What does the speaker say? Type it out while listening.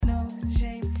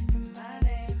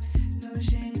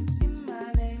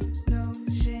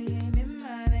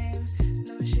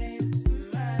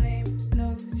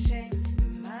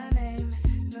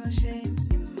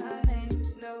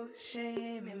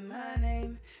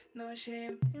No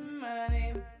shame in my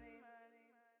name.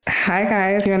 Hi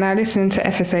guys, you're now listening to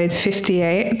episode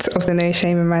 58 of the No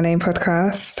Shame in My Name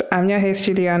podcast. I'm your host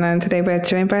Juliana and today we're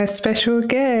joined by a special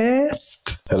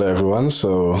guest. Hello everyone,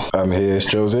 so I'm here as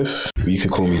Joseph. You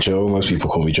could call me Joe, most people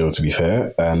call me Joe to be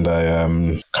fair, and I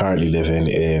am currently living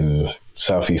in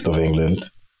southeast of England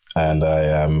and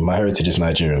my heritage is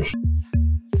Nigerian.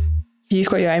 You've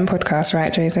got your own podcast,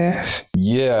 right, Joseph?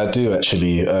 Yeah, I do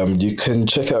actually. You can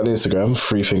check it out on Instagram,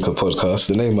 Freethinker Podcast.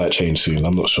 The name might change soon,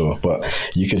 I'm not sure, but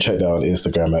you can check that out on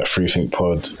Instagram at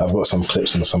FreeThinkPod. I've got some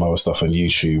clips and some other stuff on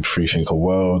YouTube, Freethinker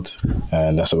World,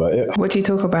 and that's about it. What do you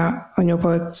talk about on your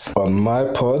pods? On my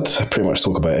pod, I pretty much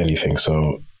talk about anything,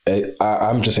 so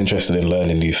I'm just interested in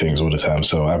learning new things all the time.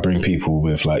 So I bring people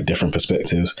with like different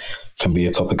perspectives. Can be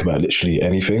a topic about literally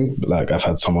anything. Like I've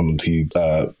had someone who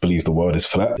believes the world is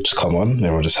flat. Just come on,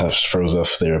 everyone just throws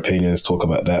off their opinions, talk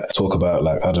about that. Talk about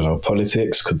like, I don't know,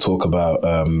 politics, could talk about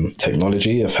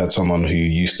technology. I've had someone who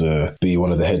used to be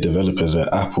one of the head developers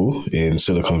at Apple in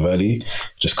Silicon Valley.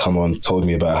 Just come on, told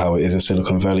me about how it is in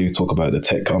Silicon Valley. We talk about the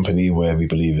tech company where we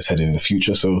believe is heading in the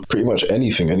future. So pretty much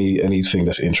anything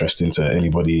that's interesting to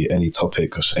anybody, any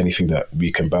topic, anything that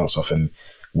we can bounce off and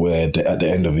where at the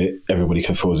end of it, everybody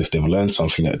can feel as if they've learned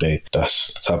something that day.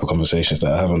 That's the type of conversations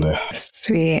that I have on there.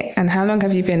 Sweet. And how long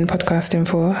have you been podcasting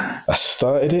for? I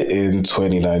started it in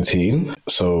 2019.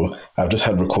 So I've just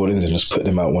had recordings and just put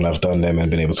them out when I've done them and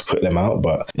been able to put them out.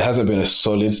 But it hasn't been a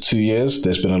solid 2 years.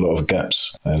 There's been a lot of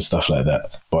gaps and stuff like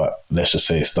that. But let's just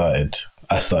say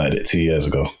I started it 2 years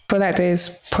ago. I feel like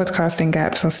those podcasting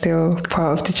gaps are still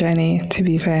part of the journey, to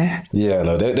be fair. Yeah,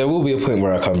 no, there will be a point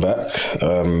where I come back.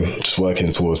 Just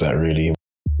working towards that, really.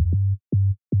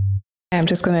 I'm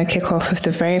just going to kick off with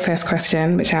the very first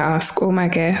question, which I ask all my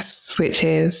guests, which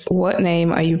is, what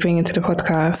name are you bringing to the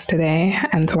podcast today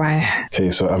and why?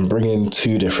 Okay, so I'm bringing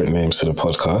two different names to the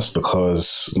podcast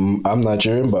because I'm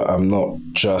Nigerian, but I'm not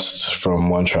just from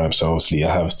one tribe. So obviously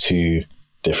I have two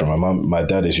different. My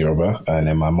dad is Yoruba, and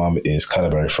then my mum is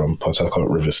Calabari from Port Harcourt,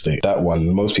 River State. That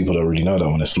one, most people don't really know that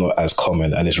one. It's not as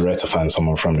common, and it's rare to find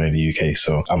someone from there in the UK.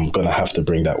 So I'm gonna have to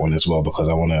bring that one as well because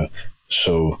I want to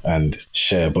show and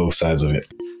share both sides of it.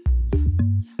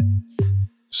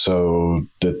 So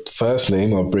the first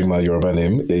name, I'll bring my Yoruba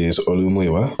name, is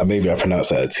Olumuyiwa. Maybe I pronounced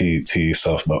that too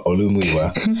soft, but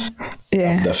Olumuyiwa.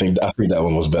 Yeah. I think that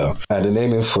one was better. And the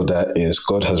naming for that is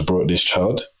God has brought this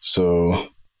child. So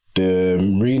the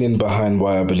reasoning behind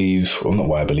why I was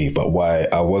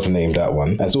named that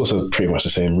one, it's also pretty much the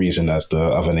same reason as the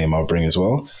other name I'll bring as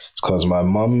well. It's because my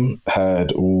mum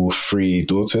had all three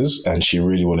daughters and she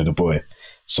really wanted a boy.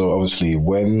 So obviously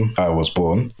when I was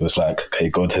born, it was like, okay,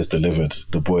 God has delivered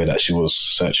the boy that she was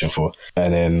searching for.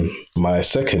 And then my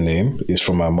second name is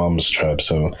from my mum's tribe.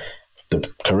 So the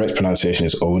correct pronunciation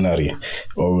is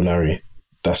Orunari.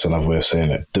 That's another way of saying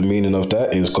it. The meaning of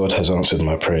that is God has answered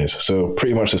my prayers. So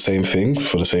pretty much the same thing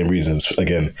for the same reasons.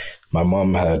 Again, my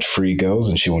mum had three girls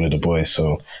and she wanted a boy.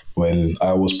 So when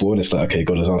I was born, it's like, okay,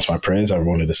 God has answered my prayers. I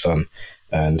wanted a son.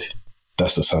 And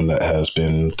that's the son that has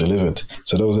been delivered.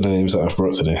 So those are the names that I've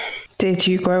brought today. Did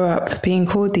you grow up being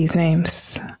called these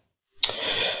names?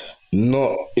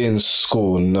 Not in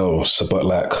school, no. So, but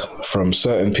like from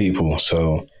certain people.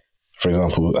 So for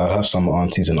example, I have some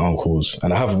aunties and uncles,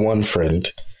 and I have one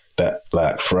friend that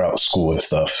like throughout school and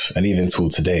stuff, and even till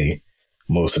today,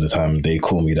 most of the time they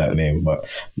call me that name. But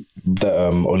that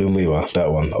Olumuyiwa,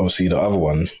 that one, obviously the other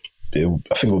one,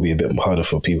 I think it will be a bit harder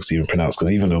for people to even pronounce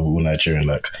because even though we're all Nigerian,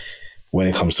 like when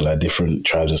it comes to like different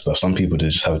tribes and stuff, some people they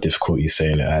just have difficulty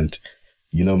saying it. And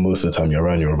you know, most of the time you're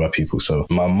around Yoruba people. So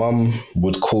my mum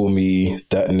would call me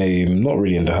that name, not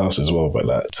really in the house as well, but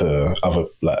like to other,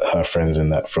 like her friends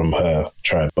and that from her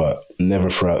tribe, but never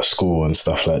throughout school and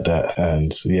stuff like that.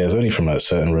 And yeah, it's only from like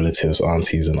certain relatives,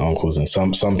 aunties and uncles and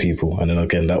some people. And then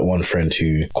again, that one friend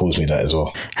who calls me that as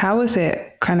well. How was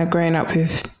it kind of growing up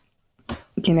with,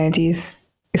 you know, these,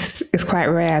 it's quite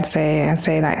rare, I'd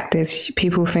say like there's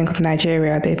people think of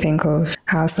Nigeria, they think of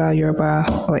Hausa,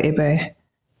 Yoruba or Igbo.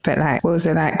 But like, what was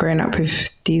it like growing up with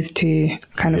these two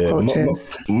kind of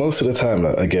cultures? Most of the time,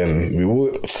 like again,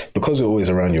 because we're always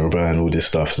around Yoruba and all this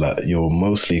stuff, like you're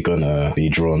mostly gonna be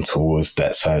drawn towards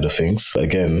that side of things. But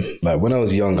again, like when I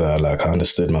was younger, like I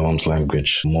understood my mom's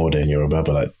language more than Yoruba,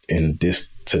 but like in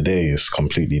this today is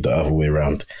completely the other way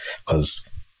around because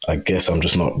I guess I'm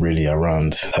just not really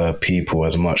around her people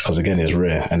as much because again, it's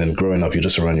rare. And then growing up, you're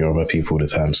just around Yoruba people all the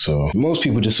time. So most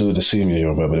people just would assume you're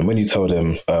Yoruba, but then when you tell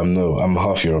them, no, I'm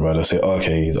half Yoruba, they'll say, oh,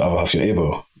 okay, the other half you're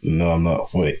Igbo. No, I'm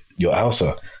not. Wait, you're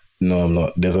Hausa. No, I'm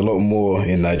not. There's a lot more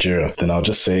in Nigeria. Then I'll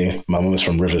just say my mum is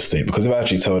from River State, because if I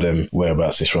actually tell them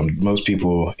whereabouts it's from, most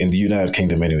people in the United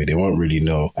Kingdom anyway, they won't really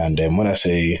know. And then when I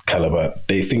say Calabar,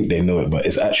 they think they know it, but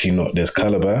it's actually not. There's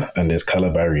Calabar and there's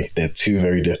Calabari. They're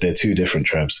two different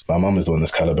tribes. My mum is the one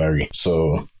that's Calabari.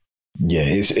 So yeah,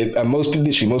 and most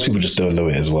people just don't know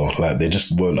it as well. Like they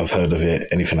just won't have heard of it,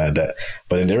 anything like that.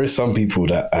 But then there is some people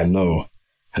that I know,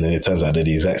 and then it turns out they're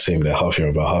the exact same. They're half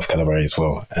Yoruba, half Calabari as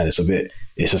well. And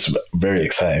it's just very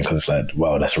exciting because it's like,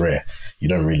 wow, that's rare. You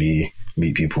don't really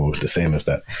meet people the same as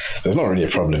that. There's not really a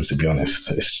problem, to be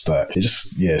honest. It's just like,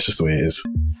 it's just the way it is.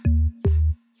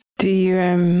 Do you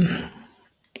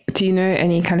know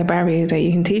any Calabari that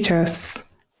you can teach us?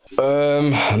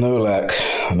 I know like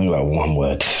one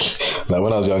word. Like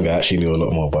when I was younger, I actually knew a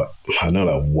lot more, but I know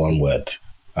like one word.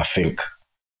 I think,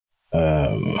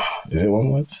 is it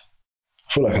one word?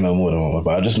 I feel like I know more than one word,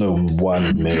 but I just know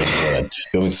one main word.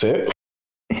 You want me to say it?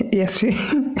 Yes,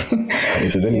 please.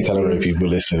 If there's any Calabari people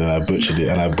listening and I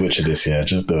butchered this, yeah,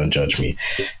 just don't judge me.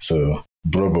 So,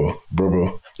 brobo,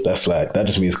 that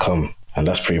just means come. And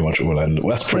that's pretty much all I know.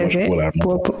 That's pretty much all I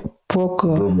know.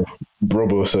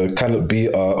 Brobo, so kind of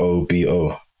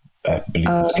Brobo, I believe.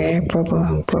 Oh, okay,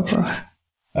 Brobo.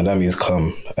 And that means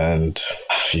come. And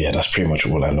yeah, that's pretty much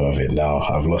all I know of it now.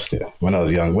 I've lost it. When I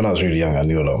was really young, I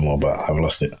knew a lot more, but I've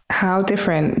lost it.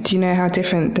 Do you know how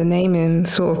different the naming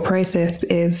sort of process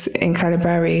is in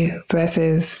Calabari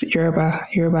versus Yoruba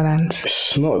land?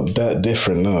 It's not that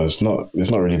different, no. It's not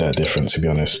really that different, to be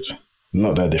honest.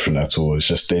 Not that different at all. It's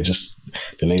just,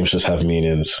 the names just have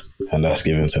meanings and that's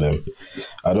given to them.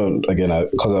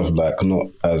 Because I've like not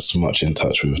as much in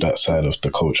touch with that side of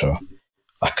the culture,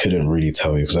 I couldn't really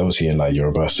tell you, because obviously in like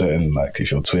Yoruba, certain, like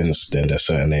if you're twins, then there's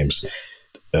certain names.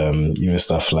 Even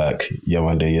stuff like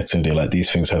Yawande, Yetunde, like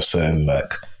these things have certain,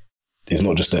 like, it's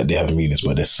not just that they have meanings,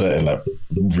 but there's certain like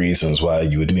reasons why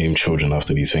you would name children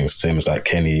after these things. Same as like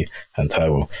Kenny and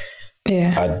Taiwo.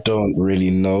 Yeah. I don't really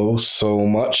know so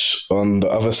much on the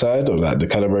other side, or like the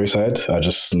Calabari side. I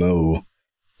just know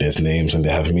there's names and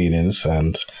they have meanings,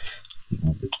 and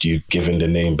you given the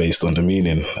name based on the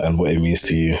meaning and what it means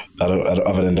to you.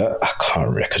 Other than that, I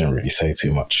couldn't really say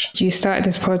too much. You started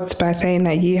this pod by saying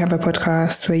that you have a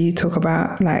podcast where you talk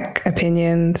about like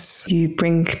opinions. You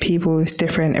bring people with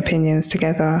different opinions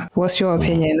together. What's your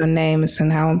opinion on names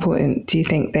and how important do you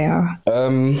think they are?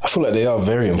 I feel like they are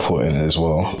very important as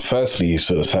well. Firstly,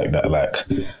 so the fact that like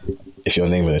if you're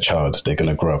naming a child, they're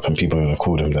gonna grow up and people are gonna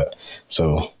call them that.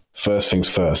 So first things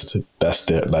first, that's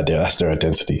their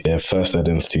identity. Their first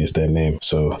identity is their name.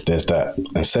 So there's that.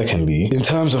 And secondly, in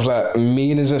terms of like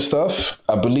meanings and stuff,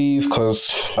 I don't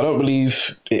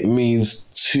believe it means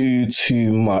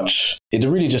too much. It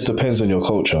really just depends on your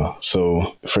culture.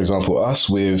 So for example, us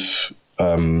with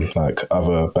like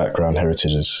other background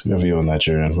heritages, whether you're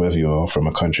Nigerian, whether you're from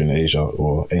a country in Asia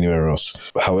or anywhere else.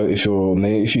 However, if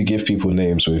you give people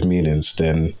names with meanings,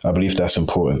 then I believe that's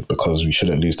important, because we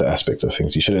shouldn't lose the aspect of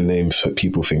things. You shouldn't name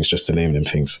people things just to name them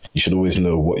things. You should always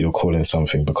know what you're calling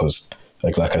something, because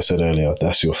like I said earlier,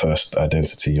 that's your first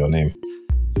identity, your name.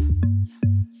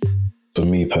 For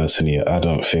me personally, I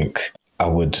don't think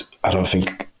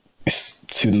it's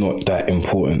not that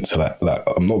important to like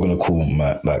I'm not gonna call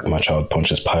my child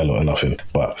Pontius Pilate or nothing.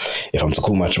 But if I'm to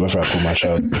call whether I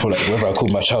call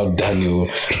my child Daniel,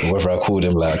 or whether I call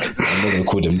them like, I'm not gonna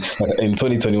call them like, in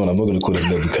 2021, I'm not gonna call them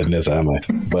Nebuchadnezzar, am I?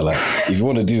 But like, if you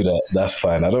want to do that, that's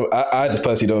fine. I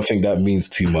personally don't think that means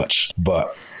too much,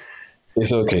 but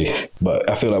it's okay. But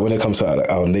I feel like when it comes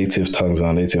to our native tongues and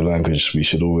our native language, we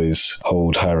should always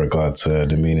hold high regard to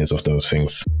the meanings of those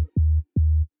things.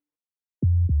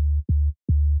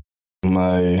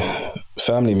 My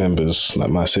family members,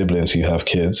 like my siblings who have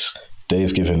kids,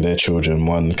 they've given their children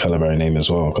one Calabari name as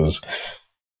well, because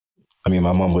my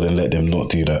mum wouldn't let them not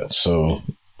do that. So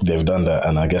they've done that,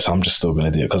 and I guess I'm just still going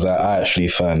to do it, because I actually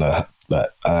find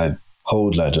that I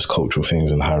hold like just cultural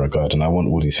things in high regard, and I want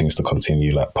all these things to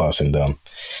continue like passing down.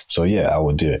 So yeah, I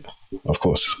would do it. Of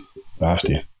course, I have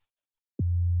to.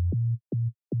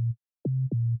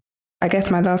 I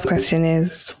guess my last question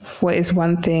is, what is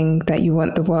one thing that you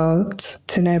want the world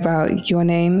to know about your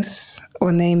names,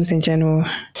 or names in general,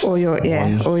 or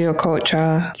your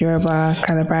culture, Yoruba,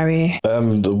 Calabari?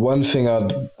 The one thing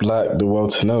I'd like the world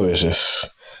to know is just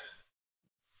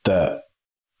that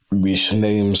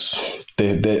names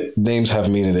have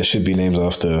meaning. There should be meanings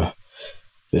after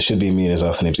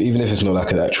names, even if it's not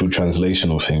like an actual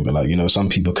translational thing. But like, some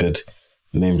people could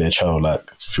name their child, like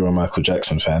if you're a Michael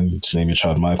Jackson fan, to name your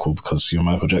child Michael because you're a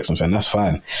Michael Jackson fan, that's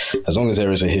fine. As long as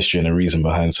there is a history and a reason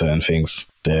behind certain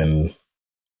things, then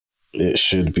it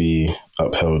should be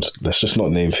upheld. Let's just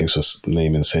not name things for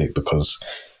naming's sake, because,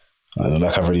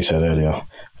 like I've already said earlier,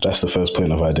 that's the first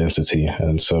point of identity.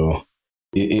 And so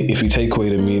if we take away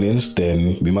the meanings,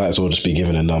 then we might as well just be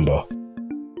given a number.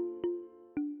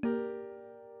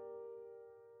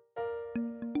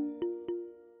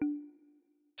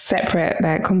 Separate,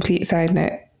 like complete side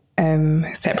note,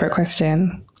 separate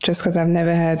question. Just because I've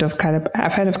never heard of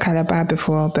I've heard of Calabar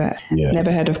before, but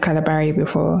never heard of Calabari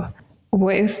before.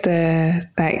 What is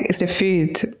is the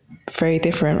food very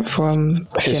different from?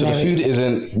 Okay, so the food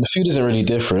isn't really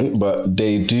different, but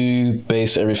they do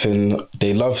base everything.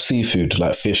 They love seafood,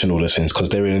 like fish and all those things, because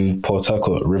they're in Port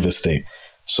Harcourt, River State.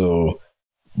 So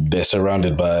they're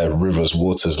surrounded by rivers,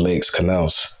 waters, lakes,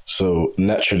 canals. So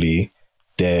naturally,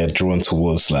 they're drawn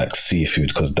towards like seafood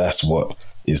because that's what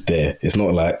is there. It's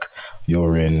not like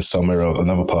you're in somewhere else,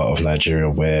 another part of Nigeria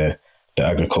where the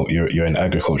agriculture, you're in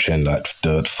agriculture and like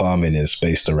the farming is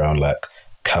based around like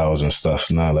cows and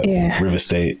stuff. Now, like River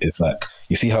State is like,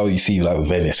 you see how you see like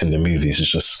Venice in the movies,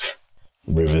 it's just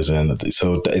rivers, and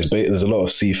so there's a lot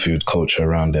of seafood culture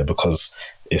around there because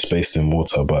it's based in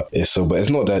water. But it's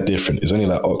not that different. It's only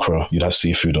like okra. You'd have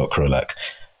seafood okra. Like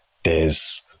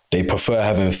they prefer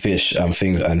having fish and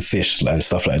things and fish and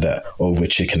stuff like that over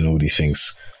chicken and all these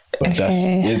things. But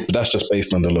that's just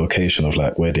based on the location of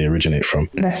like where they originate from.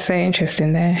 That's so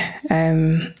interesting there.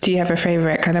 Do you have a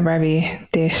favourite Calabari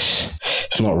dish?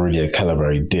 It's not really a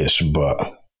Calabari dish, but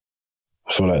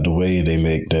I feel like the way they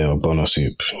make their ogbono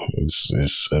soup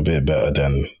is a bit better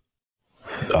than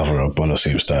other ogbono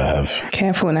soups that I have.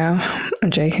 Careful now.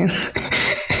 I'm joking.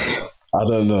 I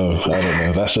don't know.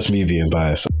 That's just me being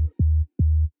biased.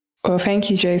 Well, thank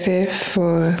you, Joseph,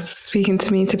 for speaking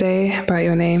to me today about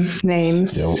your names,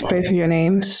 both of your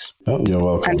names. Oh, you're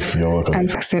welcome.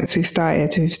 And since we've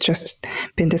started, we've just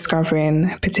been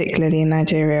discovering, particularly in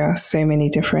Nigeria, so many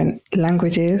different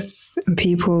languages and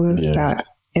peoples that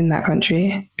in that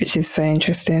country, which is so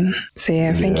interesting. So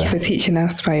thank you for teaching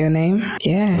us about your name.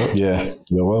 Yeah,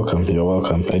 you're welcome.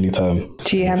 Anytime.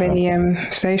 Do you have any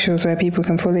socials where people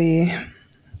can follow you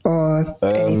or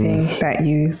anything that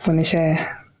you want to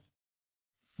share?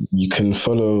 You can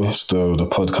follow the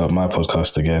podcast, my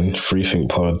podcast again, Freethink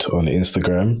Pod on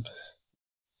Instagram.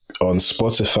 On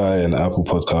Spotify and Apple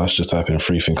Podcasts, just type in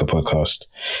Freethinker Podcast.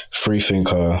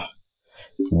 Freethinker,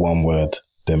 one word,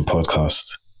 then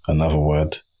podcast, another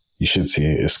word. You should see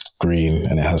it. It's green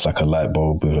and it has like a light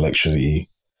bulb with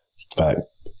electricity, like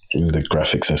in the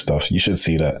graphics and stuff. You should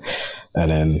see that.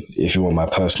 And then if you want my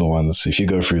personal ones, if you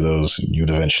go through those, you'd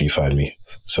eventually find me.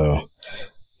 So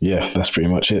yeah, that's pretty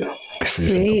much it.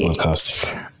 Sweet.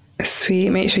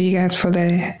 Make sure you guys follow.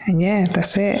 And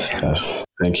that's it.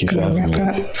 Thank you for having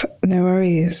me. No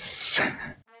worries.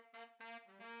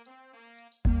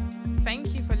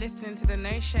 Thank you for listening to the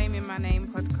No Shame in My Name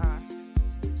podcast.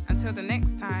 Until the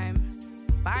next time,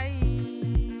 bye.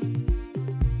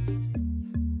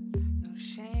 No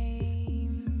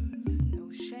shame,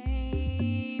 no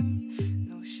shame,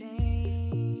 no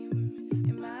shame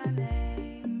in my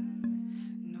name.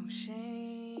 No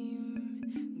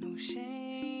shame, no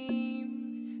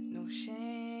shame, no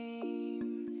shame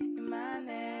in my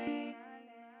name.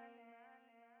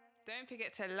 Don't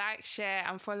forget to like, share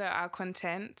and follow our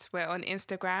content. We're on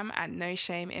Instagram at No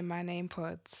Shame in My Name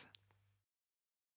Pods.